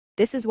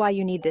This is why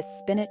you need this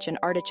spinach and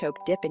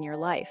artichoke dip in your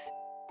life.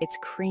 It's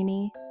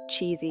creamy,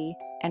 cheesy,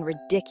 and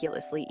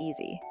ridiculously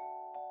easy.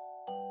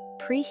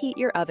 Preheat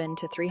your oven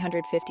to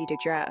 350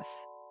 degrees.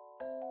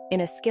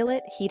 In a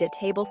skillet, heat a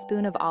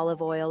tablespoon of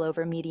olive oil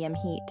over medium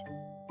heat.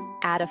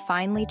 Add a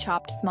finely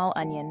chopped small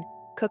onion,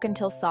 cook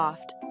until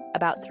soft,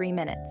 about 3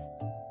 minutes.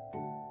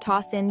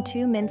 Toss in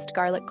 2 minced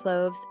garlic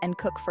cloves and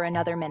cook for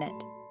another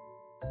minute.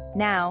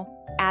 Now,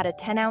 add a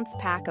 10-ounce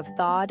pack of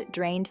thawed,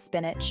 drained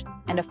spinach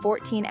and a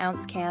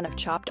 14-ounce can of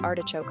chopped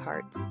artichoke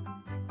hearts.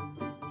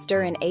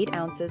 Stir in 8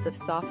 ounces of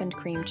softened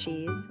cream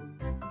cheese,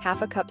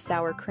 half a cup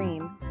sour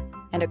cream,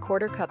 and a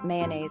 1/4 cup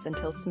mayonnaise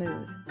until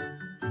smooth.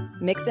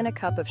 Mix in a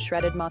cup of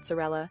shredded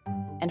mozzarella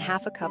and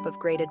half a cup of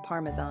grated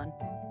Parmesan.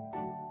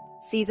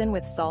 Season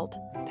with salt,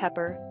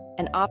 pepper,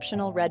 and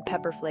optional red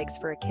pepper flakes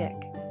for a kick.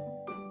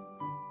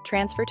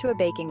 Transfer to a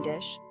baking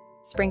dish,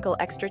 sprinkle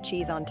extra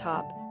cheese on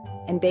top,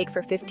 and bake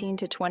for 15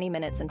 to 20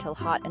 minutes until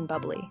hot and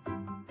bubbly.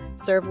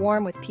 Serve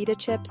warm with pita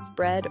chips,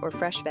 bread, or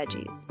fresh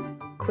veggies.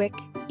 Quick,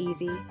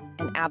 easy,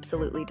 and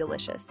absolutely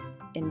delicious.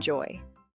 Enjoy.